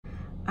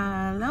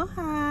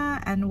Aloha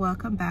and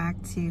welcome back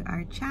to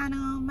our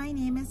channel. My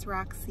name is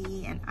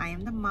Roxy and I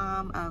am the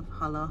mom of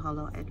Holo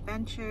Holo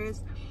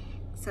Adventures.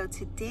 So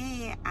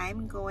today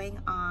I'm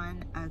going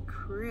on a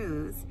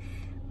cruise.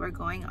 We're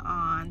going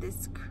on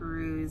this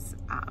cruise.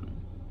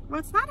 Well,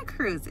 it's not a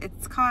cruise.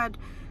 It's called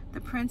the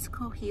Prince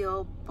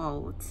Kuhio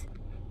boat.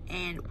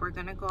 And we're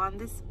gonna go on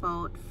this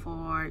boat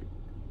for,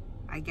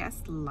 I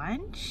guess,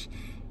 lunch.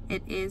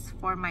 It is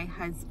for my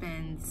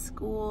husband's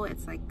school.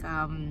 It's like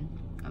an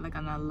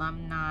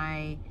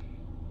alumni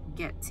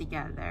get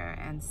together,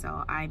 and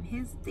so I'm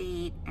his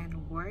date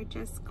and we're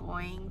just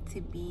going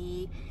to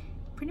be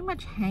pretty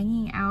much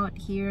hanging out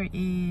here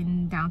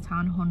in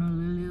downtown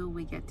Honolulu.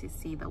 We get to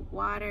see the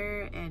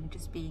water and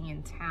just being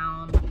in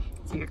town,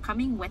 so you're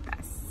coming with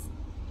us.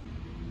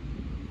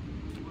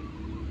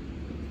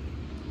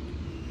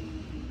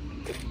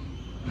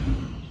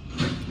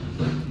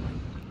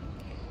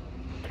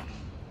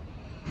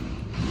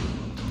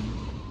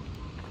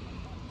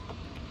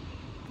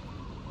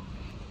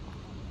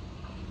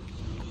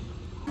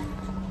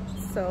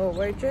 So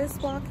we're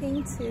just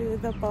walking to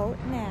the boat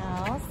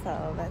now,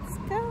 so let's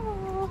go.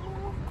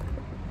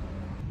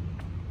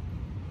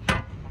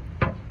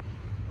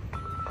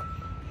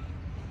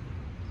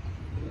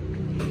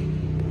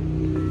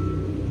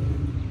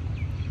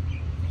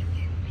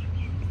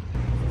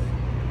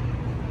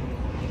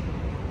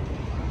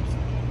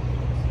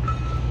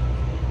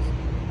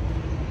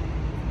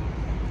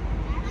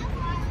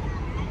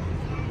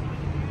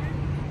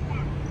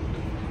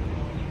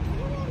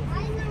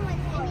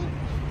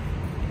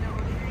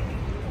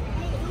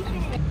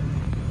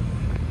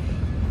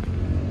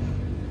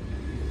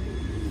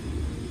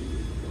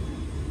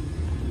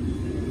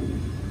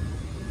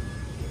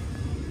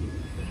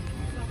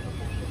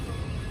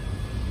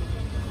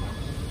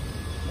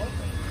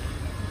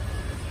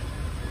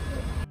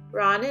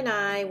 Ron and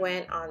I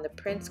went on the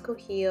Prince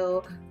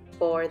Kuhio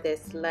for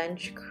this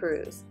lunch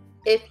cruise.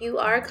 If you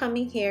are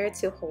coming here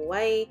to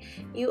Hawaii,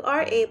 you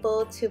are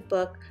able to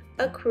book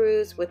a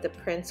cruise with the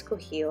Prince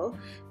Kuhio.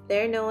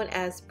 They're known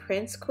as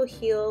Prince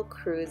Kuhio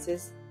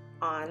Cruises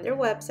on their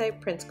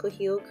website,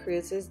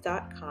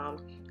 princekuhiocruises.com,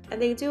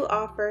 and they do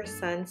offer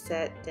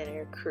sunset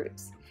dinner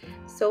cruise.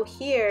 So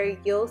here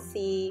you'll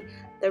see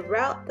the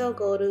route they'll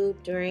go to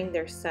during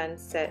their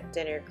sunset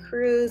dinner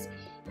cruise.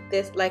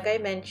 This, like I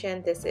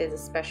mentioned, this is a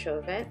special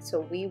event, so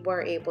we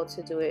were able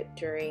to do it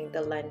during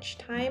the lunch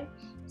time.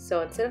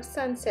 So instead of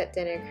sunset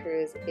dinner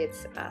cruise,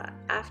 it's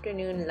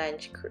afternoon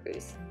lunch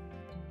cruise.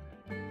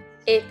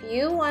 If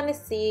you want to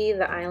see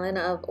the island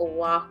of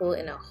Oahu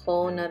in a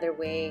whole nother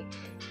way,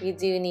 you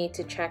do need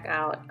to check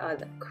out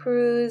the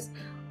cruise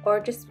or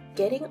just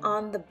getting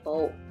on the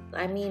boat.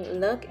 I mean,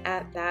 look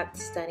at that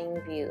stunning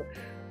view.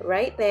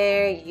 Right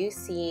there you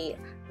see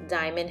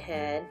Diamond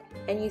Head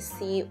and you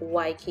see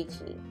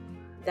Waikiki.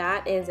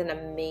 That is an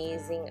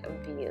amazing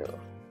view.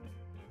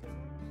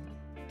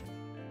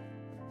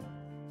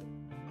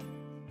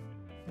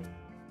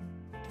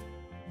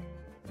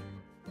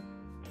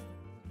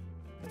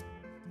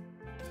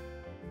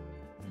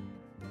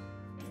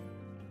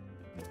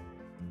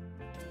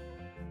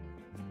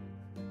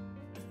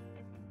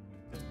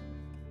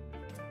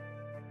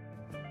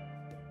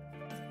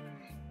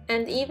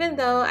 And even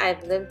though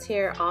I've lived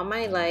here all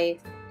my life,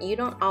 you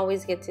don't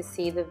always get to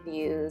see the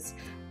views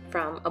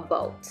from a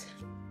boat.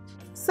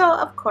 So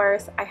of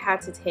course I had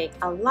to take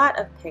a lot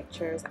of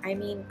pictures. I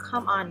mean,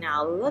 come on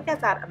now, look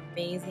at that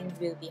amazing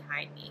view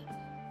behind me.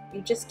 You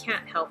just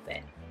can't help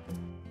it.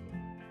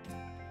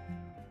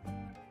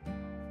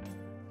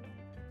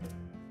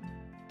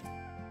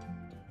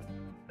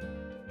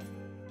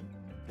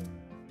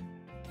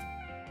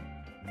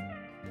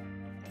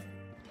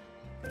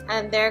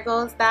 And there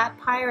goes that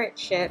pirate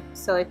ship.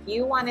 So if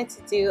you wanted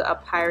to do a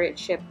pirate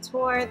ship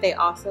tour, they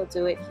also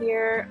do it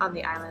here on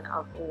the island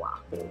of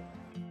Oahu.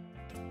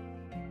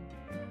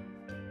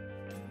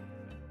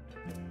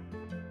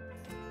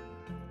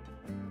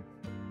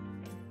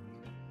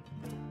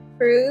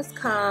 Cruise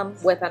come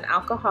with an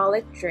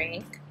alcoholic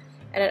drink,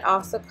 and it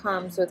also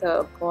comes with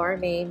a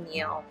gourmet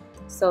meal.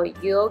 So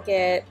you'll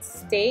get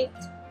steak,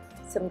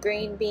 some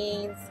green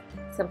beans,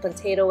 some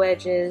potato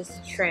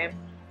wedges, shrimp,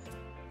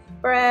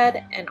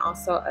 bread, and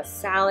also a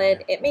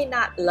salad. It may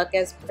not look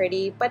as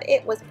pretty, but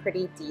it was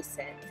pretty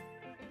decent.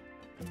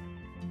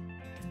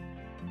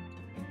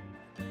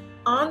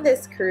 On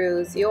this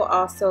cruise, you'll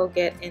also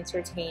get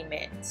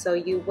entertainment. So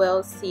you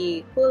will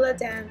see hula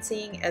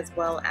dancing as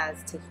well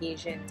as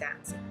Tahitian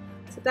dancing.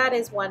 So that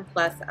is one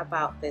plus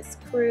about this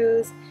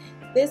cruise.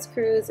 This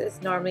cruise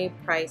is normally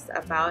priced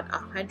about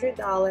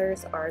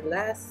 $100 or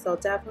less, so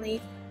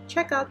definitely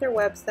check out their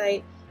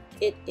website.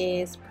 It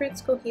is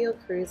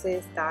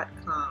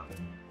princekuhiocruises.com.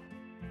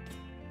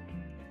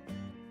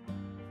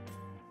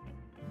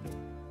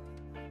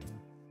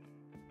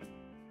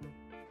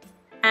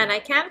 And I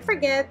can't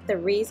forget the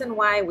reason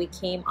why we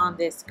came on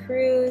this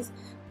cruise.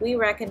 We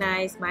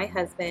recognize my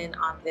husband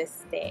on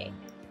this day.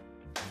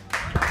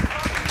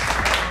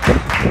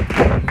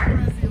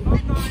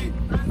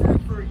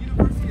 For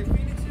University of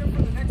Phoenix here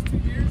for the next 2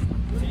 years. So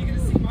you're going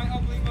to see my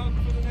ugly mug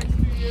for the next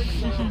 2 years.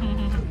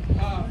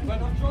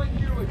 But I'm joined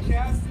here with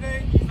Chaz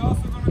today. He's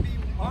also going to be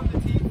on the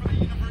team for the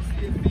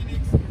University of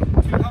Phoenix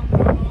to help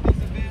put on all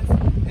these events.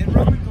 And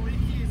Roman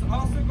Galiki is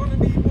also going to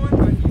be one,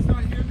 but he's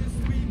not here this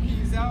week.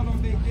 He's out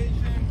on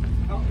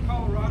vacation out in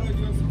Colorado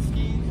doing some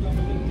skiing, so I'm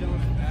a little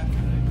jealous of that.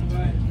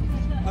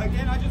 But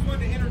again, I just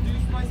wanted to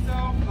introduce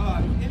myself.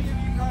 Any of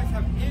you guys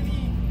have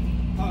any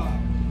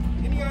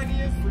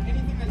ideas for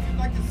anything that you'd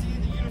like to see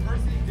the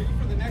university do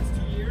for the next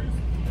 2 years?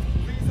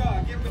 Please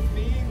get with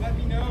me, let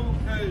me know,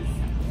 because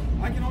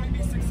I can only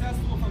be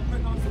successful if I'm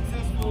putting on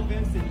successful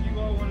events that you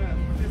all want to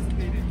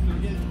participate in. So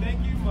again,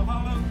 thank you,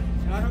 mahalo,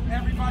 and I hope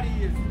everybody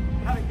has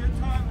had a good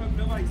time. I hope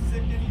nobody's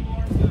sick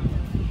anymore. So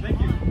thank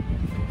you.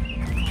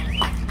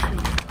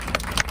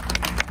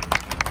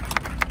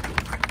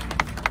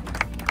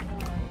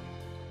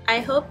 I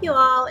hope you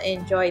all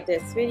enjoyed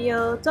this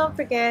video. Don't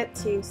forget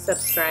to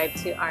subscribe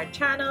to our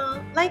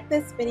channel, like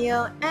this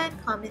video,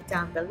 and comment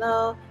down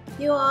below.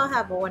 You all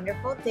have a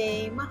wonderful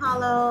day.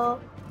 Mahalo!